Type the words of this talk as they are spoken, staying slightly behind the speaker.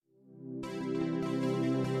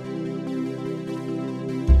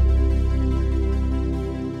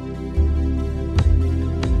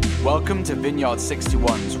Welcome to Vineyard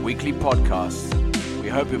 61's weekly podcast. We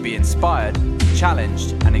hope you'll be inspired,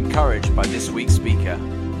 challenged, and encouraged by this week's speaker.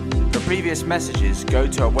 For previous messages, go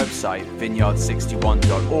to our website,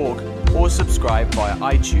 vineyard61.org, or subscribe via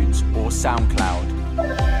iTunes or SoundCloud.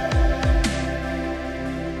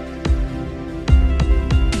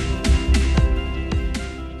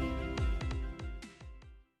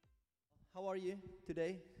 How are you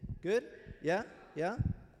today? Good? Yeah? Yeah?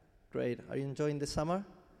 Great. Are you enjoying the summer?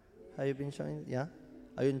 Have you been enjoying? Yeah?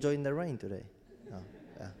 Are you enjoying the rain today? No.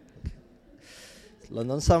 Yeah. Okay. It's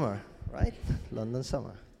London summer, right? London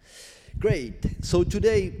summer. Great. So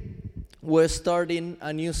today we're starting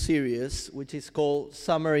a new series which is called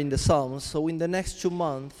Summer in the Psalms. So in the next 2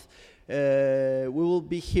 months, we will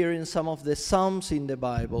be hearing some of the Psalms in the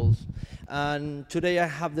Bible. And today I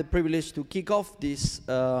have the privilege to kick off this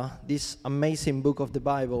amazing book of the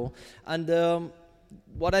Bible. And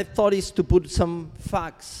what I thought is to put some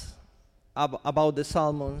facts about the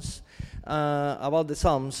Psalms, about the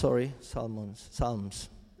Psalms.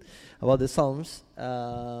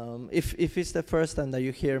 If it's the first time that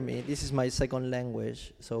you hear me, this is my second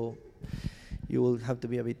language, so you will have to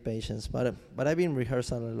be a bit patient. But I've been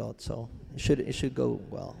rehearsing a lot, so it should go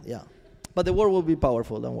well. Yeah, but the word will be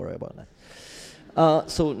powerful. Don't worry about that.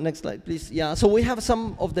 So next slide, please. Yeah, so we have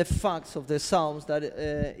some of the facts of the Psalms. That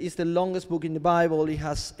is the longest book in the Bible. It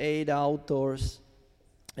has 8 authors,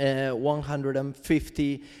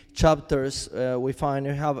 150 chapters. We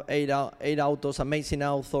have eight authors, amazing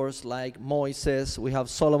authors like Moses. We have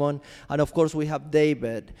Solomon, and of course we have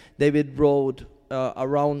David. David wrote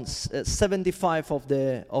around 75 of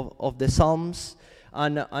the Psalms,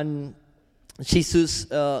 and Jesus,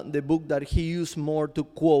 the book that he used more to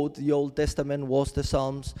quote the Old Testament was the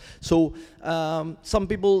Psalms. So some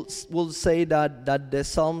people will say that the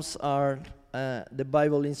Psalms are the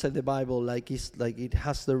Bible inside the Bible, like it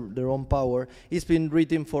has their own power. It's been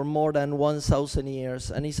written for more than 1,000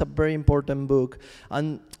 years, and it's a very important book.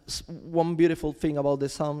 And one beautiful thing about the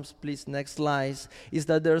Psalms, please, next slide, is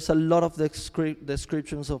that there's a lot of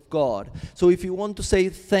descriptions of God. So if you want to say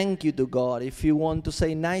thank you to God, if you want to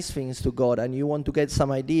say nice things to God, and you want to get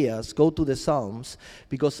some ideas, go to the Psalms,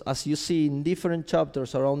 because as you see in different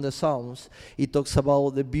chapters around the Psalms, it talks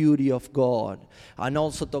about the beauty of God, and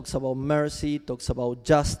also talks about mercy, talks about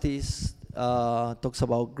justice, talks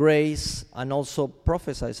about grace, and also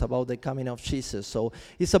prophesies about the coming of Jesus. So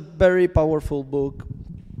it's a very powerful book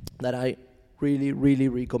that I really, really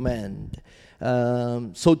recommend.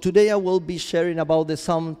 So today I will be sharing about the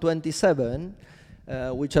Psalm 27,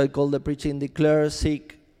 which I call the Preaching, Declare,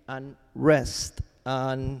 Seek, and Rest.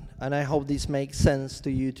 And I hope this makes sense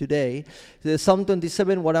to you today. The Psalm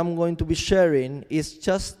 27, what I'm going to be sharing is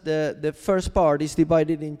just the first part is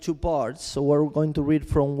divided in 2 parts. So we're going to read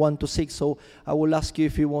from 1 to 6. So I will ask you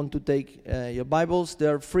if you want to take your Bibles.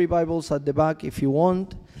 There are free Bibles at the back if you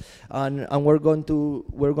want, and we're going to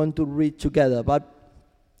read together. But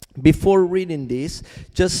before reading this,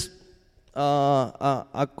 just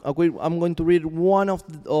I'm going to read one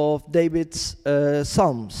of David's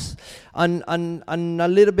Psalms, and a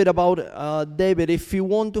little bit about David. If you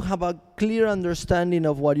want to have a clear understanding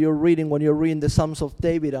of what you're reading when you're reading the Psalms of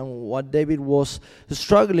David and what David was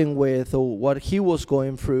struggling with or what he was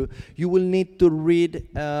going through, you will need to read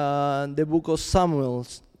the book of Samuel,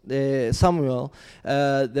 the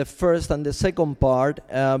first and the second part,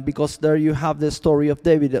 because there you have the story of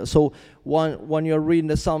David. So when you're reading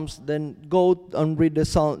the Psalms, then go and read the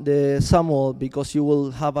Samuel, because you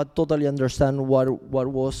will have a totally understand what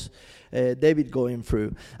was David going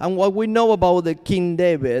through. And what we know about the King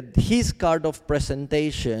David, his card of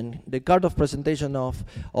presentation, the card of presentation of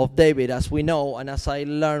David, as we know, and as I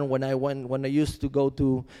learned when I used to go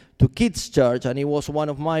to kids' church, and it was one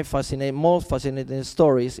of my most fascinating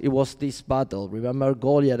stories. It was this battle. Remember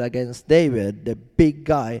Goliath against David, the big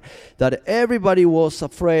guy that everybody was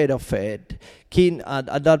afraid of it.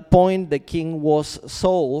 At that point, the king was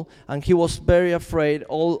Saul, and he was very afraid.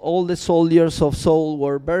 All the soldiers of Saul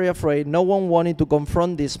were very afraid. No one wanted to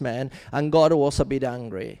confront this man, and God was a bit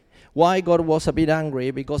angry. Why God was a bit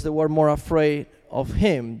angry? Because they were more afraid of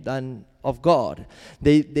him than of God.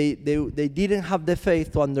 They didn't have the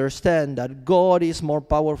faith to understand that God is more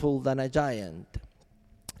powerful than a giant.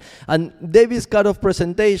 And David's kind of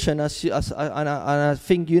presentation, and I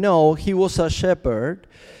think you know, he was a shepherd.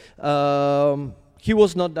 He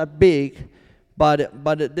was not that big, but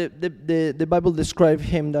the Bible described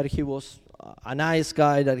him that he was a nice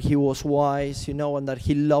guy, that he was wise, and that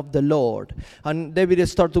he loved the Lord. And David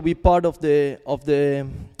started to be part of the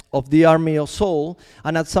of the army of Saul,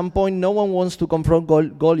 and at some point no one wants to confront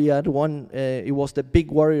Goliath. It was the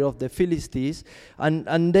big warrior of the Philistines,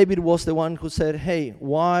 and David was the one who said, hey,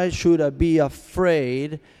 why should I be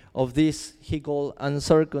afraid of this, he called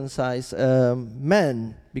uncircumcised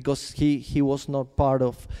man, because he was not part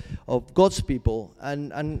of God's people.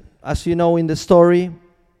 And as you know in the story,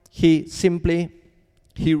 he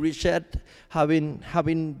rejected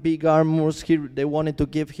having big armors. They wanted to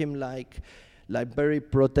give him like very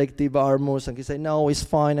protective armors, and he said, no, it's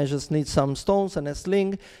fine, I just need some stones and a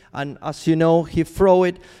sling. And as you know, he threw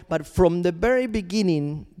it. But from the very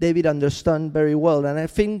beginning, David understood very well, and I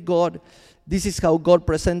think this is how God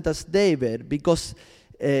presents us David, because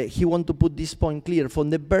he wants to put this point clear. From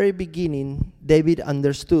the very beginning, David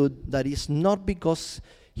understood that it's not because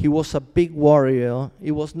he was a big warrior,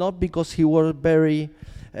 it was not because he was very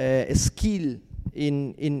skilled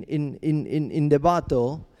in the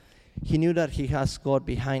battle. He knew that he has God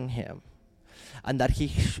behind him, and that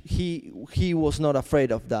he was not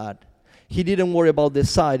afraid of that. He didn't worry about the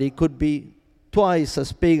side. It could be twice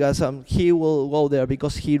as big as he will go there,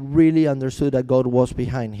 because he really understood that God was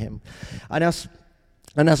behind him. And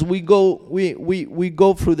as we go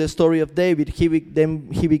through the story of David,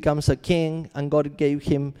 he becomes a king, and God gave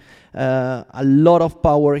him a lot of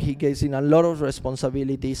power. He gave him a lot of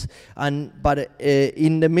responsibilities. But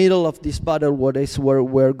in the middle of this battle, where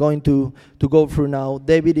we're going to go through now,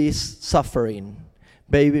 David is suffering.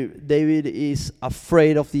 David is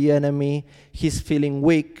afraid of the enemy. He's feeling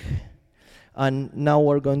weak. And now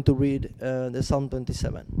we're going to read the Psalm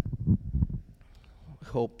 27.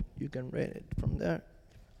 Hope you can read it from there.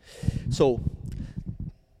 So,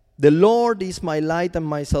 the Lord is my light and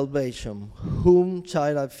my salvation. Whom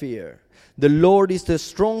shall I fear? The Lord is the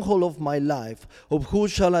stronghold of my life. Of whom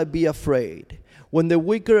shall I be afraid? When the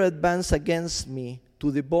wicked advance against me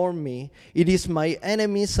to devour me, it is my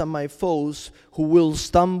enemies and my foes who will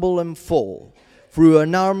stumble and fall. Through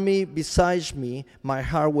an army besides me, my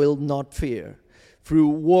heart will not fear. Through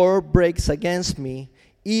war breaks against me,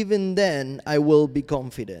 even then I will be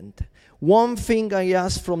confident. One thing I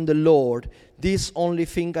ask from the Lord, this only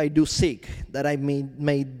thing I do seek, that I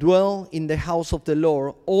may dwell in the house of the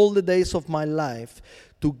Lord all the days of my life,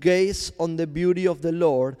 to gaze on the beauty of the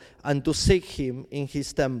Lord and to seek him in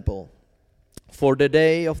his temple. For the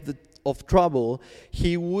day of trouble,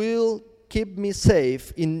 he will keep me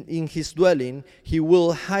safe in his dwelling. He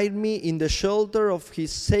will hide me in the shelter of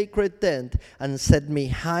his sacred tent and set me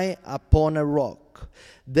high upon a rock.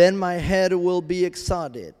 Then my head will be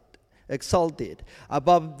exalted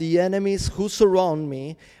above the enemies who surround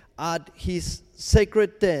me. At his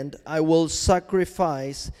sacred tent I will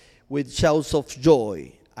sacrifice with shouts of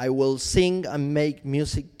joy. I will sing and make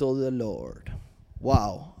music to the Lord.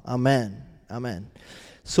 Wow. Amen. Amen.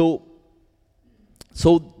 So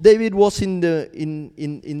David was in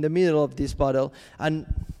the middle of this battle, and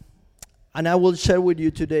I will share with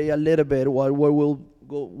you today a little bit where we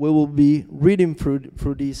will be reading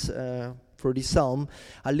through this psalm,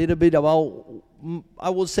 a little bit about, I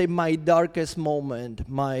would say, my darkest moment,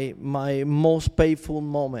 my most painful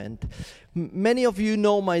moment. Many of you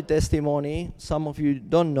know my testimony. Some of you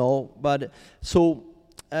don't know, but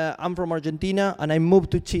I'm from Argentina, and I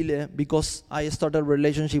moved to Chile because I started a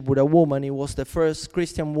relationship with a woman. It was the first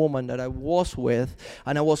Christian woman that I was with,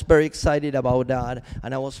 and I was very excited about that.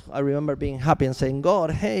 And I remember being happy and saying,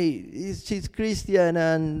 God, hey, she's Christian,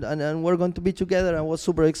 and we're going to be together. I was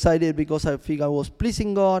super excited because I think I was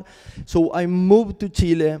pleasing God. So I moved to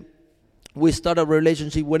Chile. We started a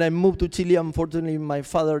relationship. When I moved to Chile, unfortunately, my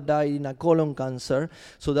father died in a colon cancer,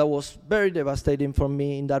 so that was very devastating for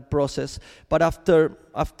me in that process. But after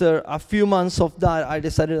a few months of that, I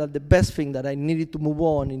decided that the best thing, that I needed to move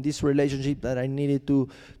on in this relationship, that I needed to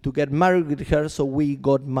get married with her, so we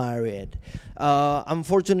got married.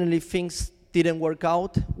 Unfortunately, things didn't work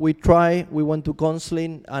out. We tried, we went to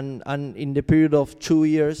counseling, and in the period of 2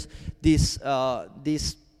 years, this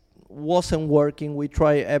wasn't working. We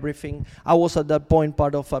tried everything. I was at that point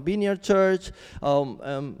part of a vineyard church.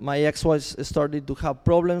 My ex-wife started to have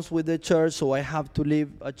problems with the church, so I have to leave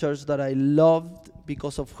a church that I loved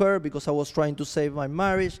because of her, because I was trying to save my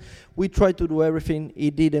marriage. We tried to do everything.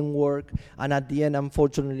 It didn't work, and at the end,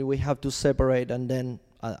 unfortunately, we have to separate, and then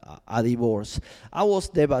a divorce. I was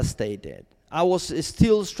devastated. I was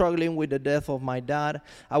still struggling with the death of my dad.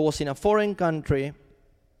 I was in a foreign country.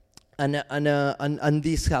 And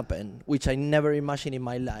this happened, which I never imagined in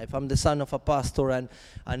my life. I'm the son of a pastor, and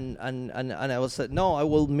I was said, no, I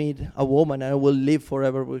will meet a woman, and I will live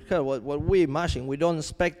forever with her. What we imagine, we don't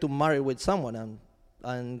expect to marry with someone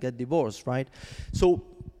and get divorced, right? So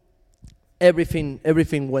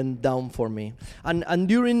everything went down for me. And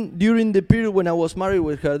during the period when I was married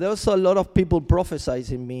with her, there was a lot of people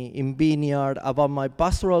prophesying me in Vineyard about my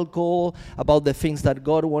pastoral call, about the things that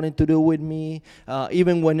God wanted to do with me.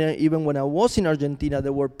 Even when I was in Argentina,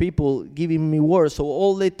 there were people giving me words. So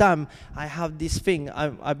all the time I have this thing.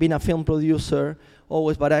 I've been a film producer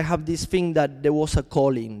always, but I have this thing that there was a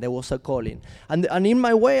calling. And in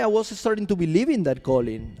my way, I was starting to believe in that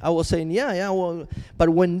calling. I was saying, well, but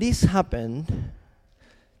when this happened,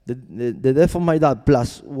 the death of my dad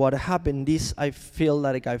plus what happened, I feel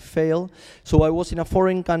like I failed. So I was in a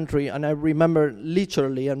foreign country, and I remember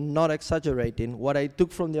literally, I'm not exaggerating, what I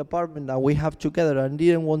took from the apartment that we have together, and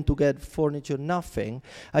didn't want to get furniture, nothing.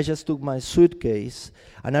 I just took my suitcase,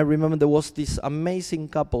 and I remember there was this amazing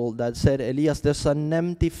couple that said, Elias, there's an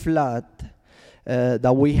empty flat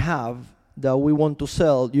that we have that we want to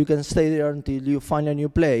sell. You can stay there until you find a new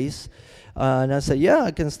place. And I said, yeah,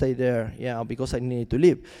 I can stay there, because I need to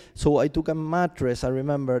live. So I took a mattress, I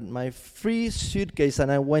remembered my free suitcase, and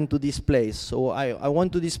I went to this place. So I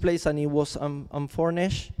went to this place, and it was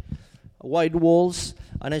unfurnished, white walls,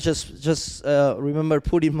 and I just remember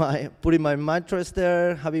putting my mattress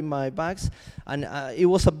there, having my bags, and it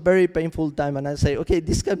was a very painful time. And I say, okay,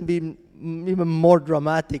 this can be even more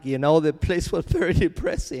dramatic, The place was very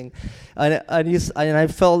depressing, and I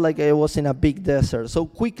felt like I was in a big desert. So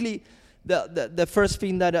quickly, the first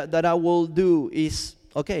thing that I will do is,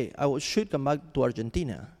 okay, I should come back to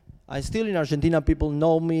Argentina. I'm still in Argentina. People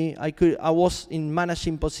know me. I was in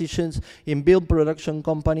managing positions in build production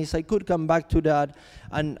companies. I could come back to that,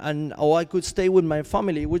 or I could stay with my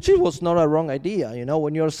family, which was not a wrong idea.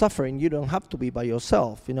 When you're suffering, you don't have to be by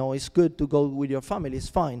yourself. It's good to go with your family. It's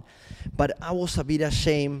fine. But I was a bit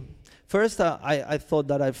ashamed. First, I thought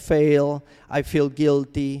that I failed. I feel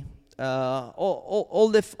guilty. All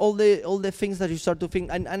the things that you start to think,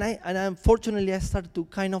 and unfortunately I started to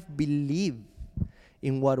kind of believe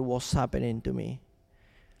in what was happening to me.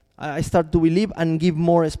 I start to believe and give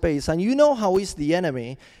more space. And you know how is the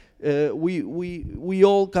enemy. We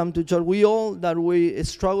all come to church. We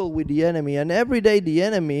struggle with the enemy, and every day the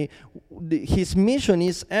enemy, his mission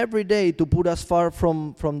is every day to put us far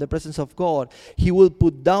from the presence of God. He will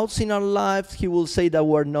put doubts in our lives. He will say that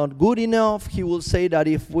we're not good enough. He will say that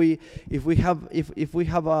if we have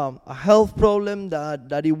a health problem,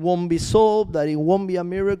 that it won't be solved, that it won't be a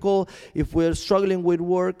miracle. If we're struggling with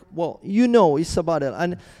work, well, it's a battle.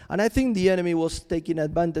 And I think the enemy was taking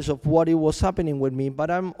advantage of what it was happening with me,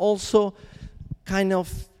 but I'm also kind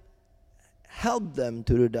of help them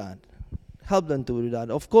to do that.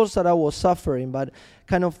 Of course that I was suffering, but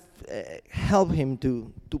kind of help him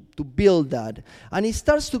to build that. And it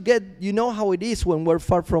starts to get, how it is when we're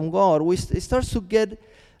far from God. It starts to get,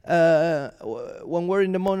 when we're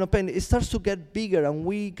in the moment of pain, it starts to get bigger, and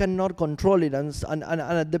we cannot control it. And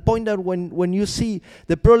at the point that when you see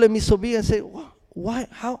the problem is so big, and say, why?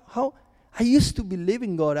 How? I used to believe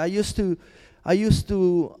in God. I used to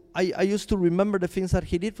remember the things that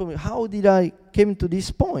He did for me. How did I came to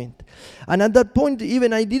this point? And at that point,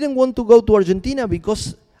 even I didn't want to go to Argentina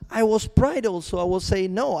because I was pride also. I was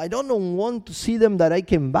saying, no, I don't want to see them that I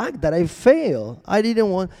came back, that I failed. I didn't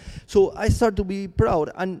want. So I started to be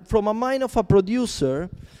proud. And from a mind of a producer,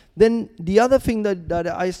 then the other thing that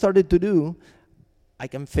I started to do, I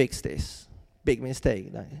can fix this. Big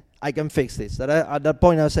mistake. I can fix this. At that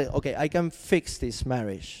point, I say, okay, I can fix this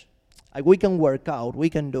marriage. We can work out. We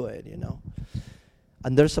can do it,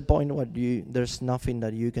 And there's a point where there's nothing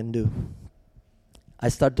that you can do. I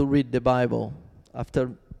start to read the Bible.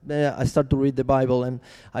 After I start to read the Bible, and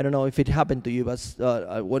I don't know if it happened to you, but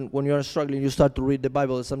when you're struggling, you start to read the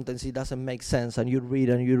Bible. Sometimes it doesn't make sense, and you read,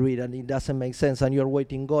 and it doesn't make sense, and you're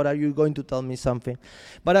waiting, God, are you going to tell me something?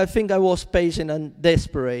 But I think I was patient and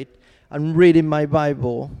desperate, and reading my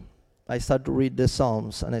Bible, I start to read the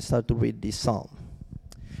Psalms, and I start to read this Psalm.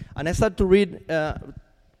 And I start to read,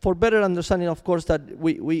 for better understanding, of course, that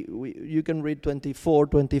you can read 24,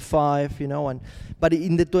 25, but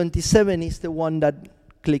in the 27 is the one that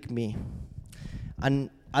clicked me. And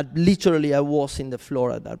literally I was in the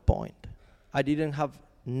floor at that point. I didn't have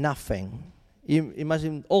nothing.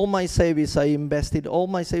 Imagine all my savings, I invested all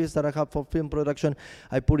my savings that I have for film production.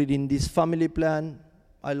 I put it in this family plan.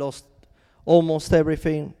 I lost almost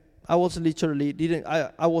everything. I was literally,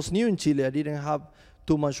 I was new in Chile. I didn't have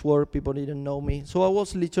too much work. People didn't know me. So I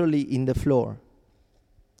was literally in the floor.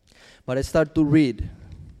 But I started to read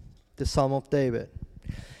the Psalm of David.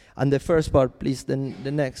 And the first part, please, then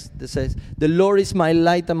the next, that says, the Lord is my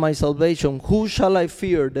light and my salvation. Who shall I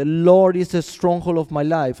fear? The Lord is the stronghold of my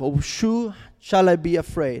life. Of who shall I be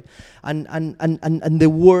afraid? And the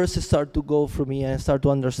words start to go through me, and I start to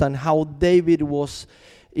understand how David was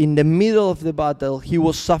in the middle of the battle. He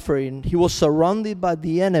was suffering. He was surrounded by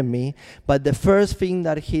the enemy. But the first thing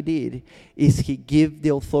that he did is he gave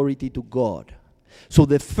the authority to God. So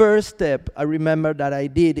the first step I remember that I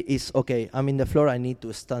did is, okay, I'm in the floor, I need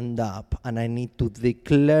to stand up and I need to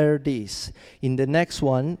declare this. In the next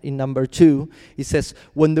one, in number 2, it says,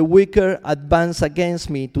 when the wicked advance against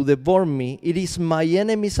me to devour me, it is my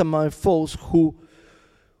enemies and my foes who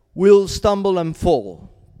will stumble and fall.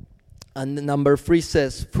 And the number 3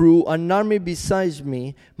 says, through an army besides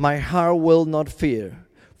me, my heart will not fear.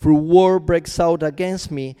 Through war breaks out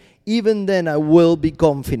against me, even then I will be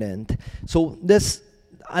confident. So that's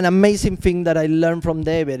an amazing thing that I learned from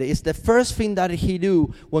David. It's the first thing that he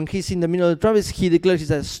do when he's in the middle of the trouble. He declares, he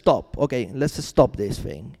says, stop. Okay, let's stop this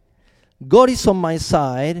thing. God is on my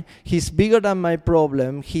side. He's bigger than my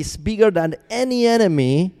problem. He's bigger than any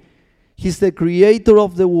enemy. He's the creator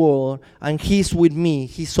of the world, and he's with me.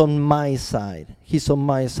 He's on my side. He's on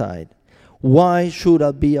my side. Why should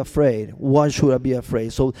I be afraid? Why should I be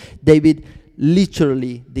afraid? So David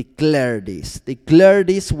literally declared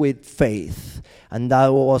this with faith. And that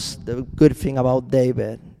was the good thing about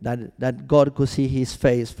David, that God could see his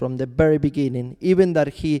face from the very beginning. Even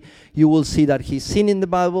that you will see that he's seen in the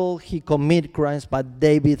Bible, he committed crimes, but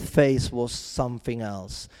David's face was something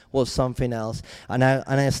else, And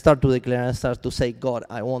I start to declare, I start to say, God,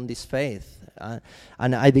 I want this faith.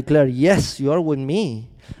 And I declare, yes, you are with me.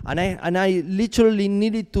 And I literally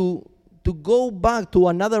needed to go back to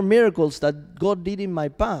another miracles that God did in my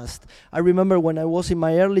past. I remember when I was in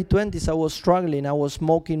my early 20s, I was struggling. I was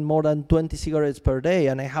smoking more than 20 cigarettes per day,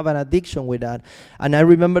 and I have an addiction with that. And I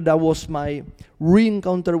remember that was my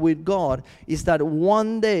re-encounter with God, is that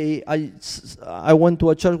one day I went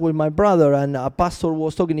to a church with my brother, and a pastor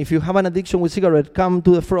was talking, if you have an addiction with cigarettes, come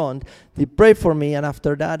to the front. They prayed for me, and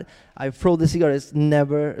after that, I threw the cigarettes,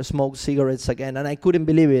 never smoked cigarettes again. And I couldn't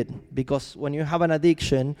believe it, because when you have an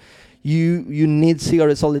addiction, you need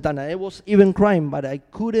cigarettes all the time. And I was even crying, but I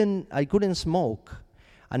couldn't smoke.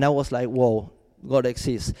 And I was like, whoa, God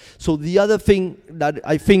exists. So the other thing that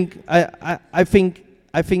I think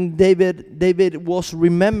David was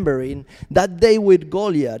remembering that day with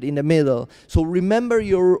Goliath in the middle. So remember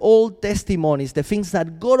your old testimonies, the things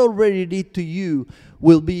that God already did to you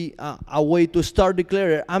will be a way to start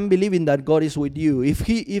declaring, I'm believing that God is with you.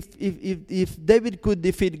 If David could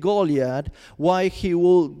defeat Goliath, why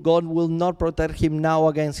God will not protect him now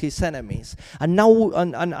against his enemies? And now,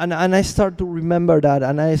 and I start to remember that,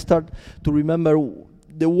 and I start to remember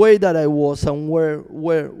the way that I was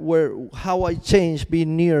and how I changed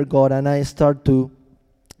being near God, and I start to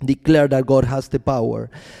declare that God has the power.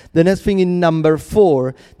 The next thing in number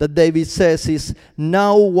 4 that David says is,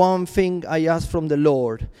 now one thing I ask from the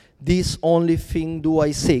Lord, this only thing do I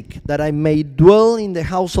seek, that I may dwell in the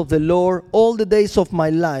house of the Lord all the days of my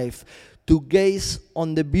life, to gaze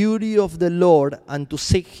on the beauty of the Lord and to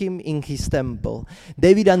seek him in his temple.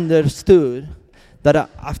 David understood that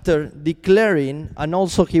after declaring, and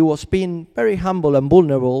also he was being very humble and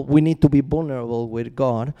vulnerable. We need to be vulnerable with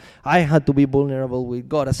God. I had to be vulnerable with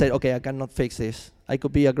God. I said, okay, I cannot fix this. I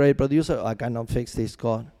could be a great producer. I cannot fix this,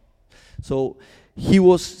 God. So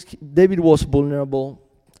David was vulnerable,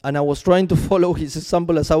 and I was trying to follow his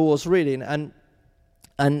example as I was reading, and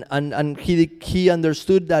he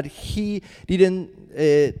understood that he didn't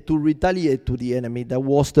to retaliate to the enemy. That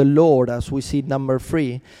was the Lord, as we see in number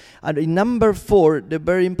 3. And in number 4, the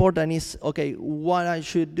very important is, okay, what I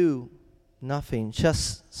should do? Nothing.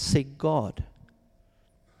 Just seek God.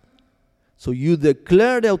 So you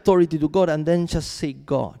declare the authority to God, and then just seek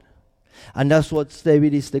God. And that's what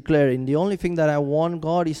David is declaring. The only thing that I want,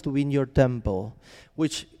 God, is to be in your temple.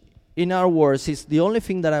 Which, in our words, is the only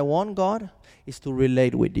thing that I want, God, is to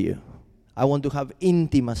relate with you. I want to have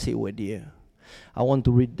intimacy with you. I want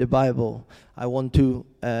to read the Bible. I want to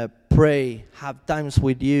pray, have times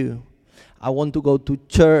with you. I want to go to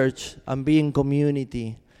church and be in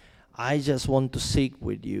community. I just want to seek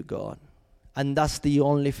with you, God. And that's the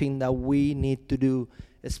only thing that we need to do,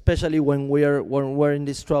 especially when we're in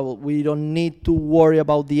this trouble. We don't need to worry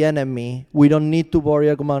about the enemy. We don't need to worry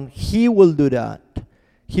about him. He will do that.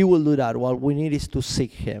 He will do that. What we need is to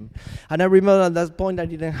seek him. And I remember at that point I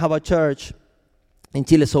didn't have a church. in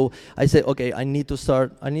Chile. So I said, okay, I need to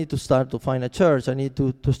start to find a church. I need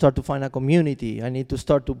to start to find a community. I need to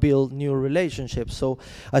start to build new relationships. So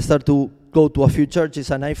I start to go to a few churches,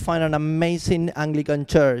 and I find an amazing Anglican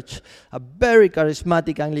church, a very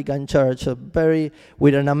charismatic Anglican church,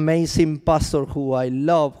 with an amazing pastor who I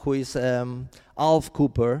love, who is Alf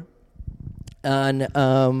Cooper,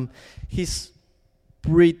 and he's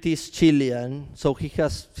British Chilean, so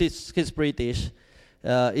he's British.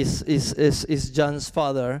 Is John's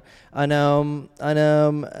father, and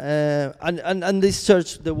this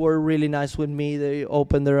church, they were really nice with me. They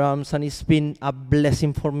opened their arms, and it's been a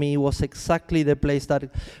blessing for me. It was exactly the place that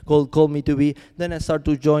God called me to be. Then I started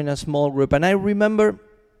to join a small group, and I remember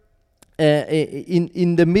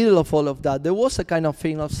in the middle of all of that, there was a kind of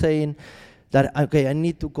thing of saying that, okay, I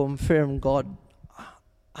need to confirm, God,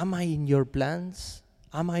 am I in your plans?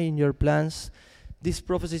 Am I in your plans? These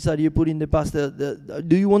prophecies that you put in the past,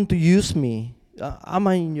 do you want to use me? Am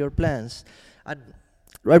I in your plans? I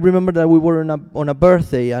remember that we were on a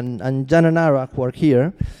birthday, and Jan and Ara, who are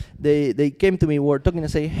here, they came to me, were talking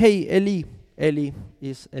and say, hey, Eli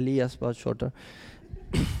is Elias, but shorter.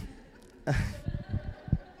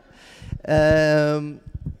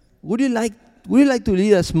 Would you like to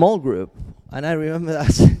lead a small group? And I remember that I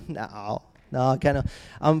said, no, I cannot.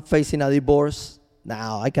 I'm facing a divorce.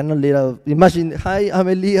 No, I cannot lead imagine, hi, I'm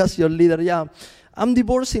Elias, your leader. Yeah, I'm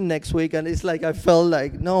divorcing next week, and it's like I felt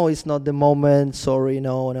like, no, it's not the moment. Sorry,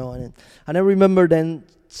 no. And I remember then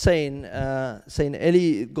saying,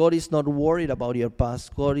 Eli, God is not worried about your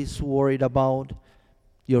past. God is worried about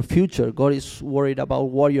your future. God is worried about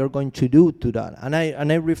what you're going to do to that. And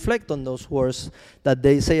I reflect on those words that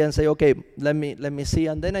they say and say, okay, let me see.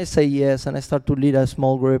 And then I say yes, and I start to lead a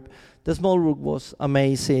small group. The small group was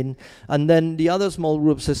amazing. And then the other small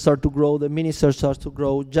groups start to grow. The ministers start to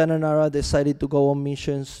grow. Jan and Ara decided to go on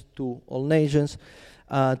missions to all nations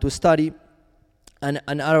to study. And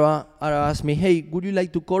Ara asked me, hey, would you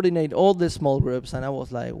like to coordinate all the small groups? And I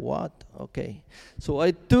was like, what? Okay. So I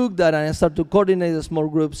took that and I started to coordinate the small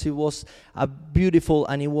groups. It was a beautiful,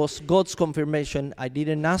 and it was God's confirmation. I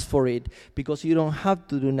didn't ask for it, because you don't have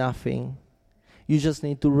to do nothing. You just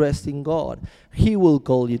need to rest in God. He will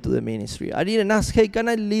call you to the ministry. I didn't ask, hey, can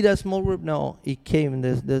I lead a small group? No, it came,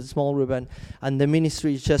 the small group, and the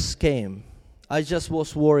ministry just came. I just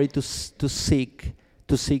was worried to seek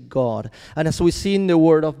God. And as we see in the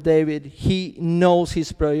word of David, he knows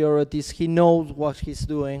his priorities. He knows what he's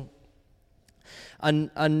doing.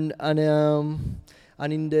 And in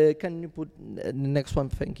the, can you put the next one?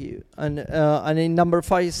 Thank you. And in number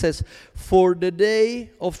 5 it says, for the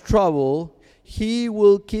day of trouble, he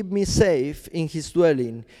will keep me safe in his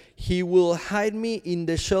dwelling. He will hide me in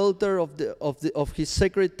the shelter of his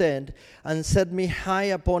sacred tent, and set me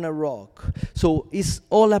high upon a rock. So it's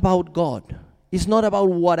all about God. It's not about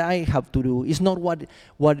what I have to do. It's not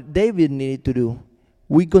what David needed to do.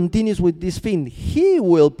 We continue with this thing. He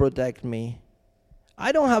will protect me.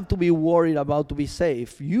 I don't have to be worried about to be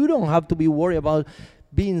safe. You don't have to be worried about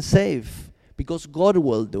being safe, because God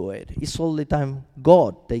will do it. It's all the time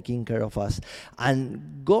God taking care of us.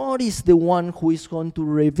 And God is the one who is going to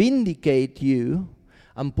revindicate you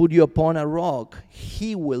and put you upon a rock.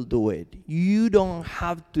 He will do it. You don't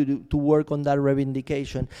have to work on that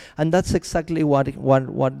revindication. And that's exactly what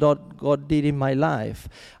God did in my life.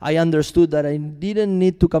 I understood that I didn't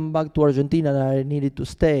need to come back to Argentina, that I needed to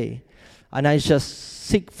stay. And I just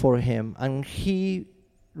seek for him. And he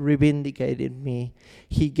revindicated me.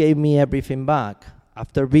 He gave me everything back.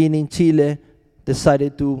 After being in Chile,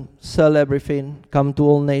 decided to sell everything, come to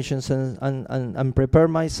all nations, and prepare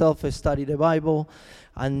myself, study the Bible,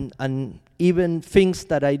 and even things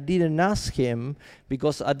that I didn't ask him,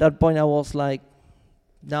 because at that point I was like,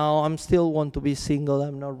 no, I'm still want to be single,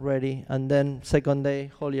 I'm not ready. And then second day,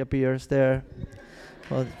 Holly appears there.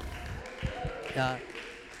 Well, yeah.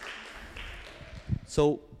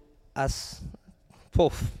 So, as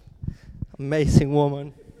amazing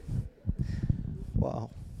woman. Wow.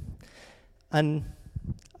 And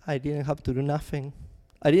I didn't have to do nothing.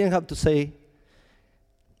 I didn't have to say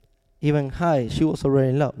even hi. She was already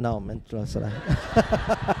in love. No,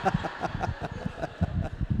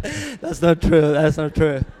 that's not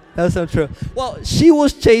true. Well, she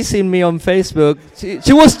was chasing me on Facebook.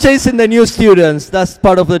 She was chasing the new students. That's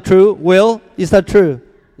part of the true. Will, is that true?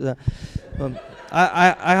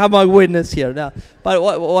 I have my witness here now. But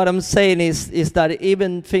what I'm saying is that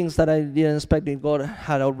even things that I didn't expect, God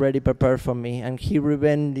had already prepared for me, and He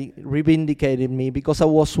reivindicated me because I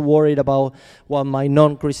was worried about what my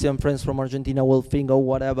non-Christian friends from Argentina will think or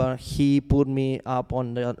whatever. He put me up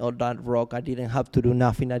on that rock. I didn't have to do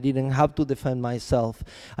nothing. I didn't have to defend myself,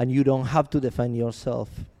 and you don't have to defend yourself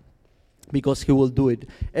because He will do it,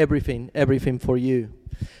 everything for you.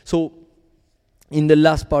 So, in the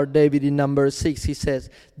last part, David, in number 6, he says,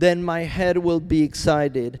 "Then my head will be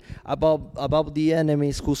excited about the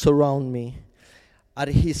enemies who surround me. At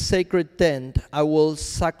His sacred tent, I will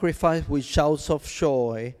sacrifice with shouts of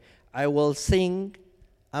joy. I will sing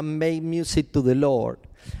and make music to the Lord."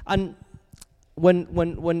 And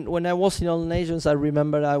when I was in All Nations, I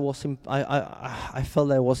remember I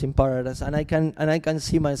felt I was in paradise, and I can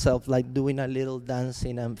see myself like doing a little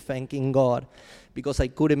dancing and thanking God, because I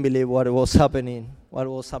couldn't believe what was happening.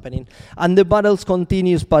 And the battles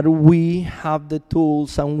continues, but we have the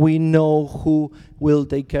tools and we know who will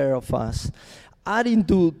take care of us. Adding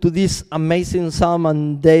to this amazing psalm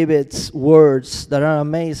and David's words that are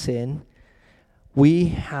amazing, we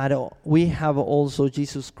have also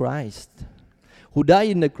Jesus Christ, who died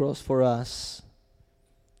in the cross for us.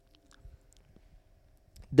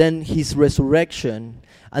 Then His resurrection,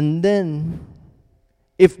 and then,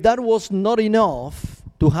 if that was not enough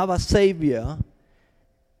to have a Savior,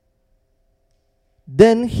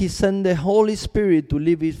 then He sent the Holy Spirit to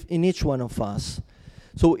live in each one of us.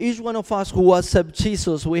 So each one of us who accept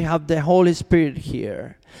Jesus, we have the Holy Spirit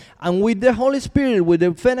here. And with the Holy Spirit, with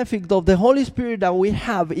the benefit of the Holy Spirit that we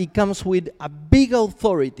have, it comes with a big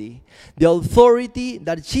authority. The authority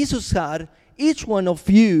that Jesus had, each one of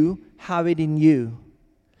you have it in you.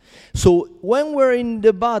 So when we're in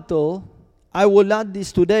the battle, I will add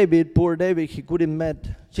this to David. Poor David, he couldn't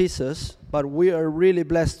meet Jesus, but we are really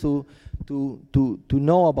blessed to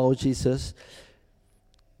know about Jesus.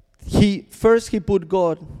 He put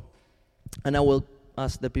God, and I will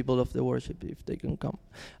ask the people of the worship if they can come.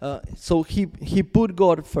 So he put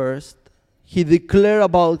God first. He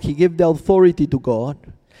gave the authority to God.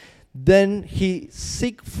 Then he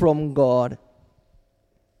seek from God.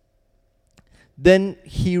 Then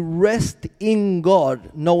he rest in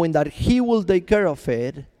God, knowing that He will take care of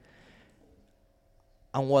it.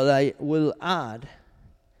 And what I will add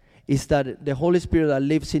is that the Holy Spirit that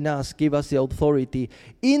lives in us gives us the authority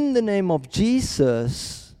in the name of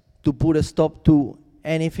Jesus to put a stop to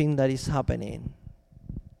anything that is happening.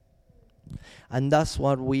 And that's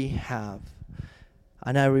what we have.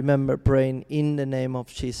 And I remember praying, in the name of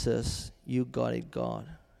Jesus, you got it, God.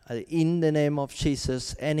 In the name of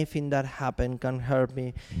Jesus, anything that happened can hurt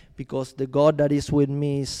me, because the God that is with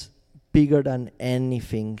me is bigger than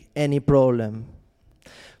anything, any problem.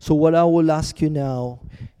 So what I will ask you now,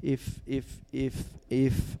 if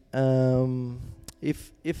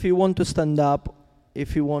you want to stand up,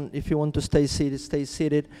 if you want to stay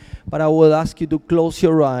seated. But I will ask you to close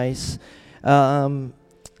your eyes.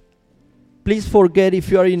 Please forget, if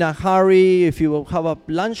you are in a hurry, if you have a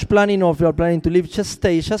lunch planning, or if you are planning to leave, just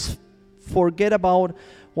stay. Just forget about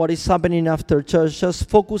what is happening after church. Just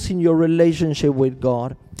focus in your relationship with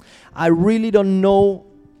God. I really don't know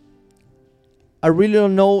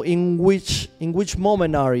in which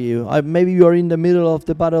moment are you. Maybe you are in the middle of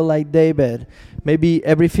the battle like David. Maybe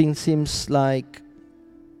everything seems like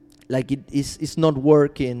it's not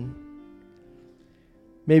working.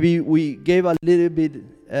 Maybe we gave a little bit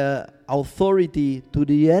authority to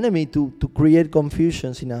the enemy to create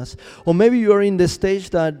confusions in us. Or maybe you are in the stage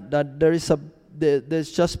that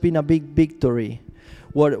there's just been a big victory.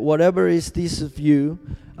 Whatever is this of you,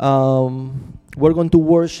 we're going to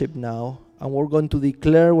worship now. And we're going to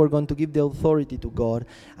declare, we're going to give the authority to God.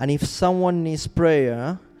 And if someone needs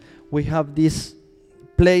prayer, we have this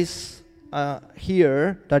place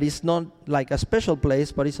here that is not like a special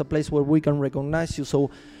place, but it's a place where we can recognize you. So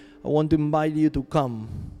I want to invite you to come.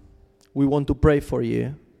 We want to pray for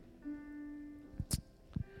you.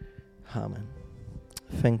 Amen.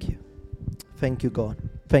 Thank you. Thank you, God.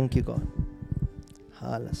 Thank you, God.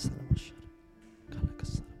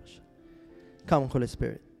 Come, Holy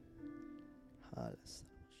Spirit.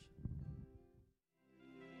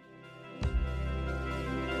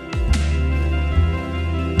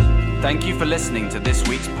 Thank you for listening to this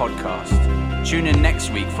week's podcast. Tune in next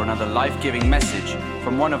week for another life-giving message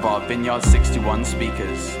from one of our Vineyard 61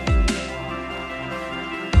 speakers.